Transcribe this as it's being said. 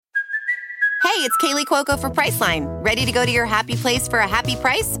Hey, it's Kaylee Cuoco for Priceline. Ready to go to your happy place for a happy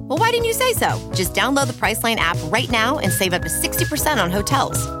price? Well, why didn't you say so? Just download the Priceline app right now and save up to 60% on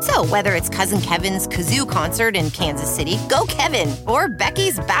hotels. So whether it's Cousin Kevin's Kazoo Concert in Kansas City, go Kevin, or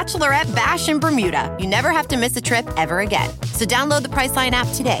Becky's Bachelorette Bash in Bermuda, you never have to miss a trip ever again. So download the Priceline app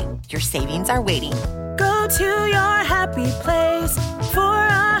today. Your savings are waiting. Go to your happy place for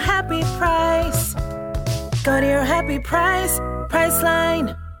a happy price. Go to your happy price,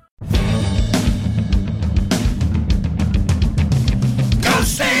 Priceline. Go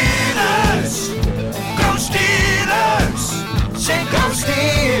Steelers! Go Steelers! Say go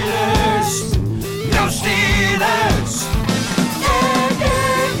Steelers! Go Steelers! Yeah,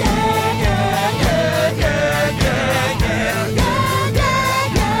 yeah, yeah, yeah, yeah, yeah, yeah, yeah,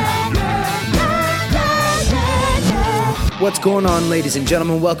 yeah. What's going on, ladies and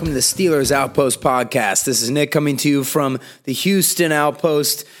gentlemen? Welcome to the Steelers Outpost podcast. This is Nick coming to you from the Houston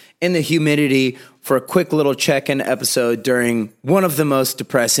Outpost in the humidity for a quick little check-in episode during one of the most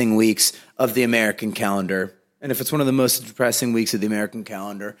depressing weeks of the American calendar. And if it's one of the most depressing weeks of the American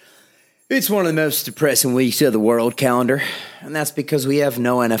calendar, it's one of the most depressing weeks of the world calendar. And that's because we have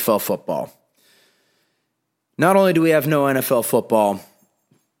no NFL football. Not only do we have no NFL football,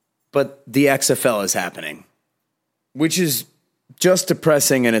 but the XFL is happening, which is just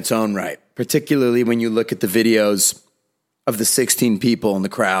depressing in its own right, particularly when you look at the videos of the 16 people in the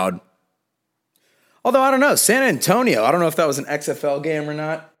crowd. Although, I don't know, San Antonio, I don't know if that was an XFL game or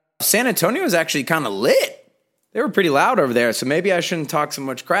not. San Antonio was actually kind of lit. They were pretty loud over there, so maybe I shouldn't talk so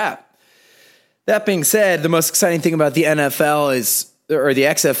much crap. That being said, the most exciting thing about the NFL is, or the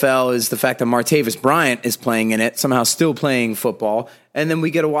XFL, is the fact that Martavis Bryant is playing in it, somehow still playing football, and then we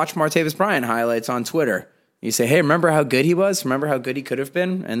get to watch Martavis Bryant highlights on Twitter. You say, hey, remember how good he was? Remember how good he could have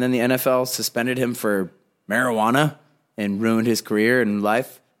been? And then the NFL suspended him for marijuana and ruined his career and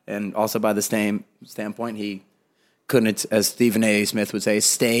life. And also by the same standpoint, he couldn't, as Stephen A. Smith would say,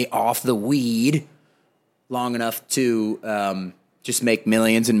 stay off the weed long enough to just make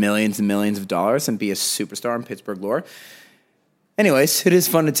millions and millions and millions of dollars and be a superstar in Pittsburgh lore. Anyways, it is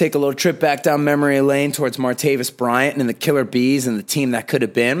fun to take a little trip back down memory lane towards Martavis Bryant and the Killer Bees and the team that could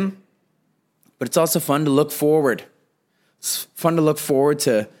have been. But it's also fun to look forward. It's fun to look forward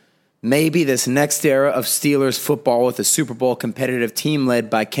to maybe this next era of Steelers football with a Super Bowl competitive team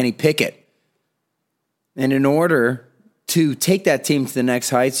led by Kenny Pickett. And in order to take that team to the next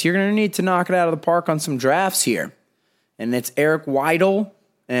heights, you're going to need to knock it out of the park on some drafts here. And it's Eric Weidl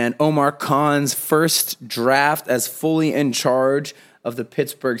and Omar Khan's first draft as fully in charge of the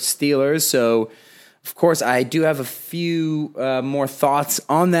Pittsburgh Steelers. So, of course, I do have a few more thoughts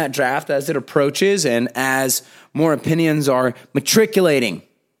on that draft as it approaches and as more opinions are matriculating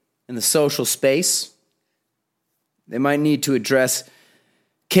in the social space. They might need to address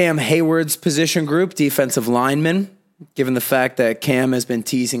Cam Hayward's position group, defensive lineman, given the fact that Cam has been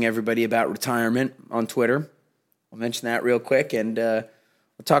teasing everybody about retirement on Twitter. I'll mention that real quick, and we'll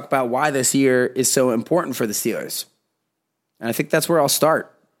talk about why this year is so important for the Steelers. And I think that's where I'll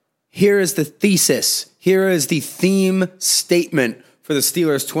start. Here is the thesis. Here is the theme statement for the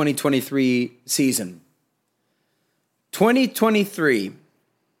Steelers' 2023 season. 2023,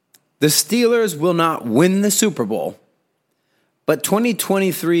 the Steelers will not win the Super Bowl, but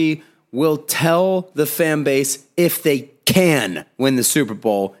 2023 will tell the fan base if they can win the Super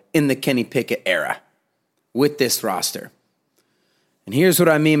Bowl in the Kenny Pickett era with this roster. And here's what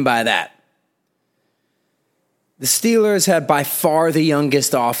I mean by that. The Steelers had by far the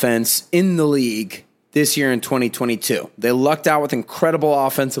youngest offense in the league this year in 2022. They lucked out with incredible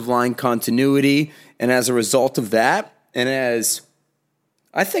offensive line continuity, and as a result of that, and as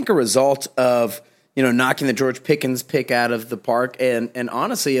I think a result of, knocking the George Pickens pick out of the park and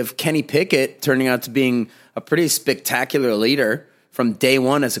honestly of Kenny Pickett turning out to being a pretty spectacular leader from day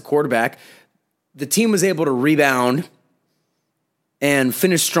one as a quarterback, the team was able to rebound and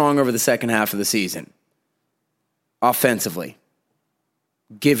finish strong over the second half of the season offensively,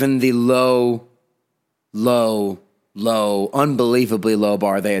 given the low, unbelievably low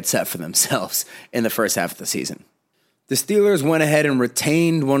bar they had set for themselves in the first half of the season. The Steelers went ahead and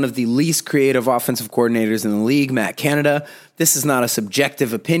retained one of the least creative offensive coordinators in the league, Matt Canada. This is not a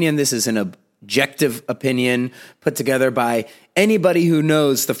subjective opinion. This is an objective opinion put together by anybody who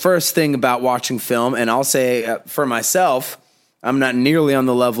knows the first thing about watching film. And I'll say for myself, I'm not nearly on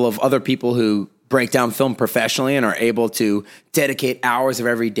the level of other people who break down film professionally and are able to dedicate hours of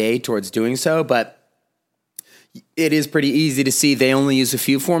every day towards doing so. But it is pretty easy to see they only use a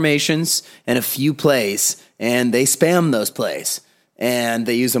few formations and a few plays, and they spam those plays, and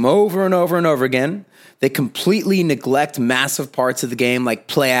they use them over and over and over again. They completely neglect massive parts of the game like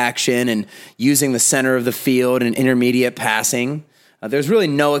play action and using the center of the field and intermediate passing. There's really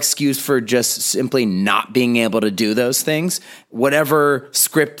no excuse for just simply not being able to do those things. Whatever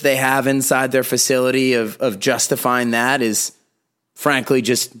script they have inside their facility of justifying that is frankly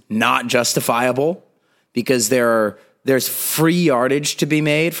just not justifiable because there's free yardage to be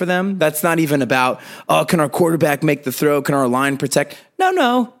made for them. That's not even about, can our quarterback make the throw? Can our line protect?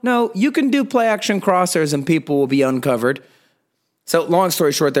 No. You can do play action crossers and people will be uncovered. So long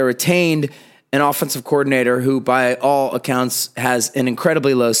story short, they retained an offensive coordinator who, by all accounts, has an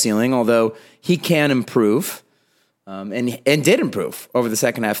incredibly low ceiling, although he can improve, and did improve over the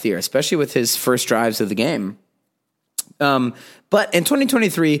second half of the year, especially with his first drives of the game. But in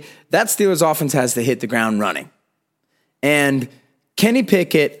 2023, that Steelers offense has to hit the ground running. And Kenny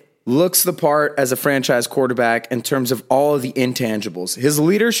Pickett looks the part as a franchise quarterback in terms of all of the intangibles. His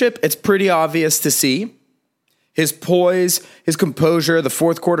leadership, it's pretty obvious to see. His poise, his composure, the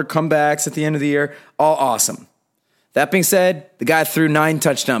fourth quarter comebacks at the end of the year, all awesome. That being said, the guy threw 9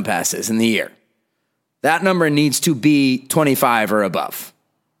 touchdown passes in the year. That number needs to be 25 or above.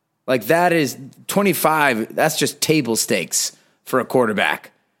 Like that is 25, that's just table stakes for a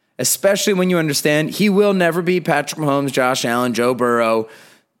quarterback, especially when you understand he will never be Patrick Mahomes, Josh Allen, Joe Burrow,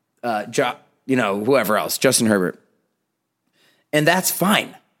 whoever else, Justin Herbert. And that's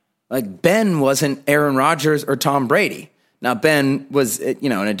fine. Like Ben wasn't Aaron Rodgers or Tom Brady. Now Ben was,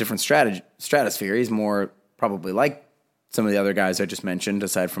 in a different stratosphere. He's more probably like some of the other guys I just mentioned,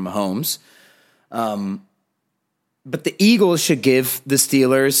 aside from Mahomes. But the Eagles should give the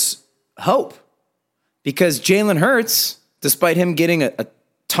Steelers hope because Jalen Hurts, despite him getting a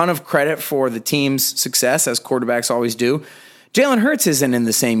ton of credit for the team's success, as quarterbacks always do, Jalen Hurts isn't in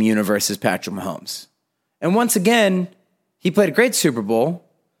the same universe as Patrick Mahomes. And once again, he played a great Super Bowl.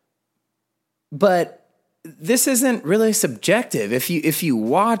 But this isn't really subjective. If you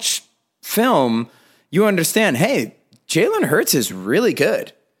watch film, you understand, hey, Jalen Hurts is really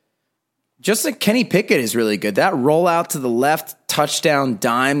good. Just like Kenny Pickett is really good. That rollout to the left touchdown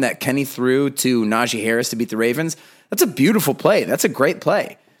dime that Kenny threw to Najee Harris to beat the Ravens, that's a beautiful play. That's a great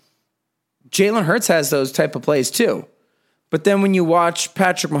play. Jalen Hurts has those type of plays too. But then when you watch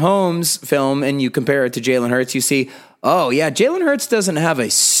Patrick Mahomes' film and you compare it to Jalen Hurts, you see, oh, yeah, Jalen Hurts doesn't have a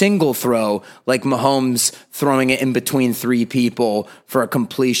single throw like Mahomes throwing it in between 3 people for a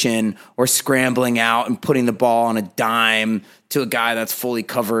completion or scrambling out and putting the ball on a dime to a guy that's fully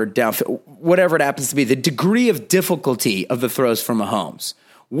covered downfield, whatever it happens to be. The degree of difficulty of the throws from Mahomes,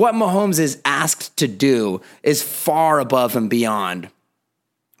 what Mahomes is asked to do is far above and beyond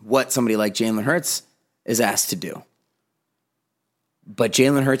what somebody like Jalen Hurts is asked to do. But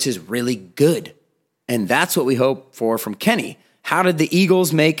Jalen Hurts is really good. And that's what we hope for from Kenny. How did the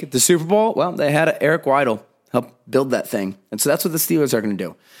Eagles make the Super Bowl? Well, they had Eric Weidl help build that thing. And so that's what the Steelers are going to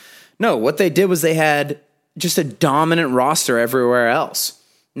do. No, what they did was they had just a dominant roster everywhere else.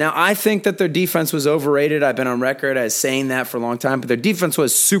 Now, I think that their defense was overrated. I've been on record as saying that for a long time. But their defense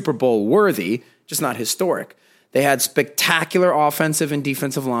was Super Bowl worthy, just not historic. They had spectacular offensive and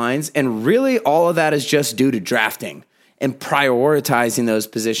defensive lines. And really all of that is just due to drafting and prioritizing those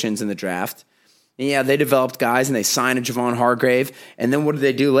positions in the draft. And yeah, they developed guys and they signed a Javon Hargrave. And then what did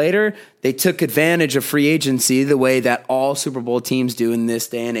they do later? They took advantage of free agency the way that all Super Bowl teams do in this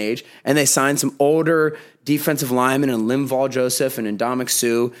day and age. And they signed some older defensive linemen in Linval Joseph and Ndamukong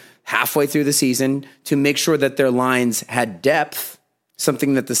Suh halfway through the season to make sure that their lines had depth,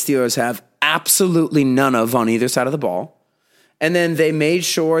 something that the Steelers have absolutely none of on either side of the ball. And then they made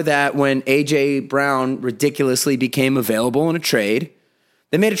sure that when A.J. Brown ridiculously became available in a trade,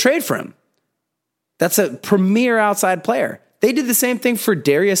 they made a trade for him. That's a premier outside player. They did the same thing for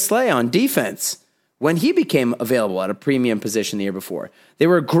Darius Slay on defense when he became available at a premium position the year before. They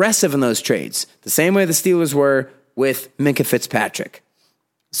were aggressive in those trades, the same way the Steelers were with Minkah Fitzpatrick.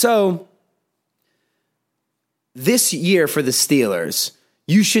 So this year for the Steelers,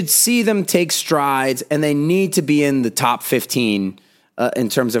 you should see them take strides, and they need to be in the top 15 in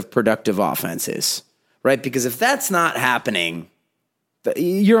terms of productive offenses, right? Because if that's not happening,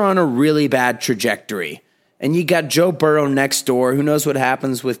 you're on a really bad trajectory. And you got Joe Burrow next door. Who knows what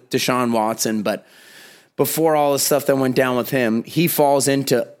happens with Deshaun Watson, but before all the stuff that went down with him, he falls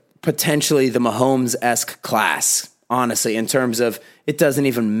into potentially the Mahomes-esque class, honestly, in terms of it doesn't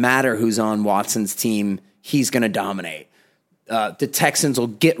even matter who's on Watson's team. He's going to dominate. The Texans will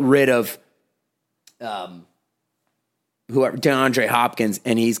get rid of DeAndre Hopkins,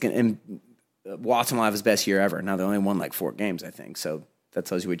 and Watson will have his best year ever. Now, they only won like 4 games, I think, so that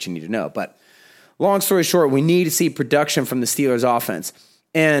tells you what you need to know. But long story short, we need to see production from the Steelers offense.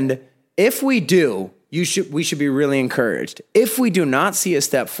 And if we do, we should be really encouraged. If we do not see a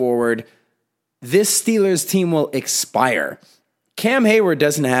step forward, this Steelers team will expire. Cam Hayward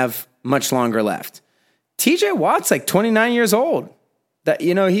doesn't have much longer left. TJ Watt's like 29 years old.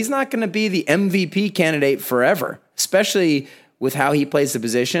 He's not going to be the MVP candidate forever, especially with how he plays the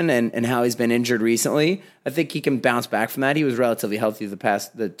position and how he's been injured recently. I think he can bounce back from that. He was relatively healthy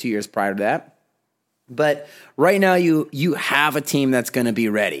the 2 years prior to that. But right now you have a team that's going to be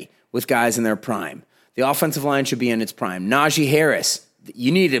ready with guys in their prime. The offensive line should be in its prime. Najee Harris,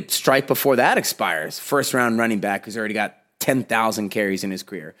 you need to strike before that expires. First-round running back who's already got 10,000 carries in his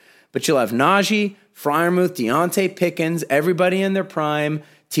career. But you'll have Najee, Freiermuth, Deontay Pickens, everybody in their prime,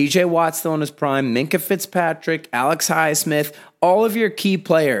 TJ Watt still in his prime, Minkah Fitzpatrick, Alex Highsmith. All of your key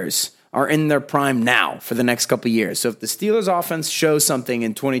players are in their prime now for the next couple of years. So if the Steelers offense shows something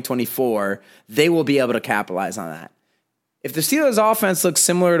in 2024, they will be able to capitalize on that. If the Steelers offense looks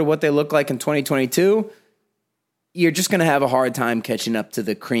similar to what they look like in 2022, you're just going to have a hard time catching up to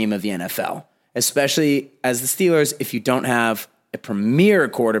the cream of the NFL, especially as the Steelers if you don't have a premier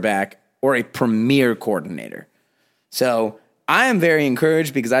quarterback or a premier coordinator. So I am very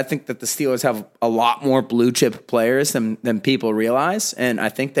encouraged because I think that the Steelers have a lot more blue chip players than people realize. And I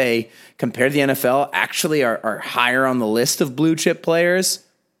think they, compared to the NFL, actually are higher on the list of blue chip players,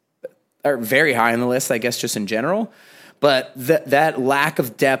 are very high on the list, I guess, just in general. But that lack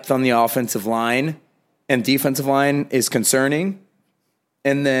of depth on the offensive line and defensive line is concerning.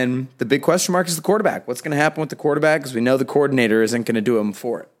 And then the big question mark is the quarterback. What's going to happen with the quarterback? Because we know the coordinator isn't going to do it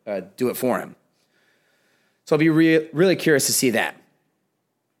for him. So I'll be really curious to see that.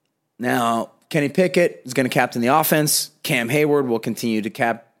 Now, Kenny Pickett is going to captain the offense. Cam Hayward will continue to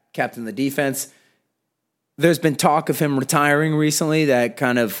captain the defense. There's been talk of him retiring recently that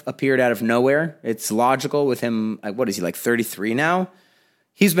kind of appeared out of nowhere. It's logical with him. What is he, like 33 now?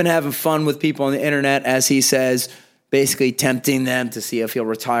 He's been having fun with people on the internet, as he says, basically tempting them to see if he'll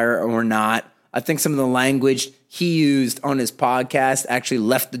retire or not. I think some of the language he used on his podcast actually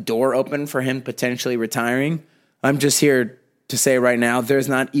left the door open for him potentially retiring. I'm just here to say right now, there's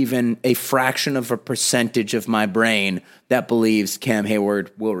not even a fraction of a percentage of my brain that believes Cam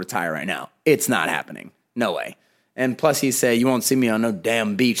Hayward will retire right now. It's not happening. No way. And plus he said, you won't see me on no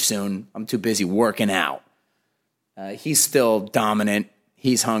damn beach soon. I'm too busy working out. He's still dominant.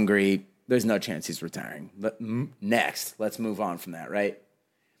 He's hungry. There's no chance he's retiring. But next, let's move on from that, right?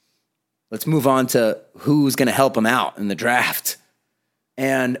 Let's move on to who's going to help him out in the draft.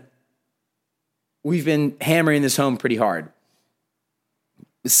 And we've been hammering this home pretty hard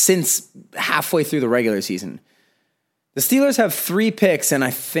since halfway through the regular season. The Steelers have 3 picks and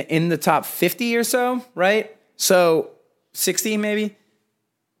in the top 50 or so, right? So 60 maybe.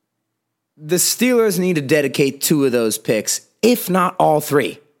 The Steelers need to dedicate 2 of those picks, if not all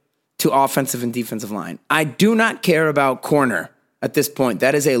 3, to offensive and defensive line. I do not care about corner at this point.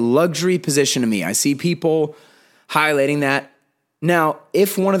 That is a luxury position to me. I see people highlighting that. Now,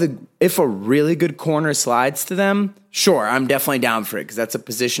 if a really good corner slides to them, sure, I'm definitely down for it because that's a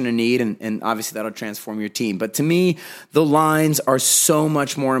position of need, and obviously that'll transform your team. But to me, the lines are so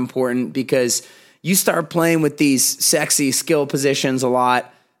much more important because you start playing with these sexy skill positions a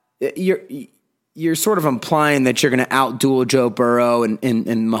lot, you're sort of implying that you're going to out-duel Joe Burrow and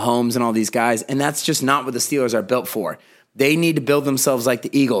Mahomes and all these guys, and that's just not what the Steelers are built for. They need to build themselves like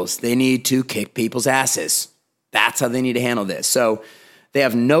the Eagles. They need to kick people's asses. That's how they need to handle this. So they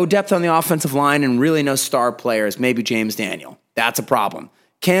have no depth on the offensive line and really no star players, maybe James Daniel. That's a problem.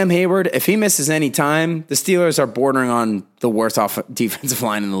 Cam Hayward, if he misses any time, the Steelers are bordering on the worst defensive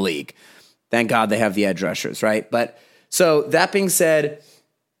line in the league. Thank God they have the edge rushers, right? But so that being said,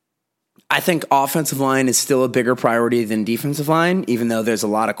 I think offensive line is still a bigger priority than defensive line, even though there's a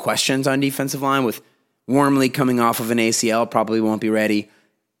lot of questions on defensive line with Wormley coming off of an ACL, probably won't be ready.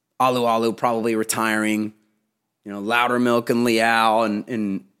 Alu probably retiring. Loudermilk and Leal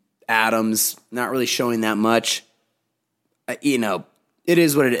and Adams not really showing that much. It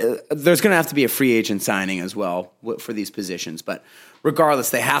is what it is. There's going to have to be a free agent signing as well for these positions. But regardless,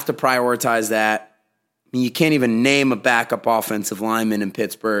 they have to prioritize that. I mean, you can't even name a backup offensive lineman in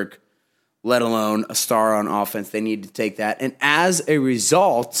Pittsburgh, let alone a star on offense. They need to take that. And as a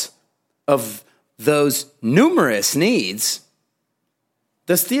result of those numerous needs,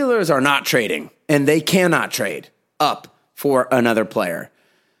 the Steelers are not trading, and they cannot trade up for another player.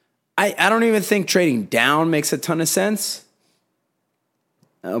 I don't even think trading down makes a ton of sense.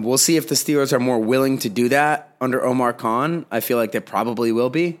 We'll see if the Steelers are more willing to do that under Omar Khan. I feel like they probably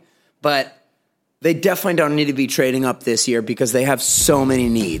will be. But they definitely don't need to be trading up this year because they have so many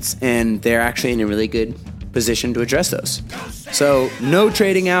needs, and they're actually in a really good positioned to address those. So no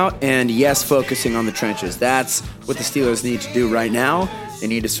trading out, and yes, focusing on the trenches. That's what the Steelers need to do right now. They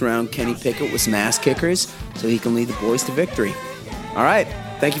need to surround Kenny Pickett with some ass kickers so he can lead the boys to victory. All right.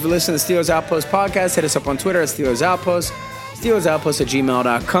 Thank you for listening to the Steelers Outpost podcast. Hit us up on Twitter at Steelers Outpost,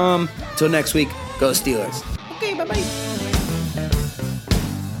 SteelersOutpost@gmail.com. Until next week, go Steelers. Okay, bye-bye.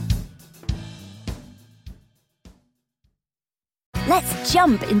 Let's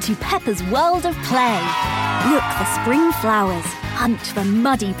jump into Peppa's world of play. Look for spring flowers, hunt for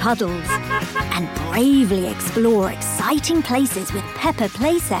muddy puddles, and bravely explore exciting places with Peppa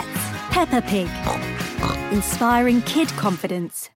playsets. Peppa Pig, inspiring kid confidence.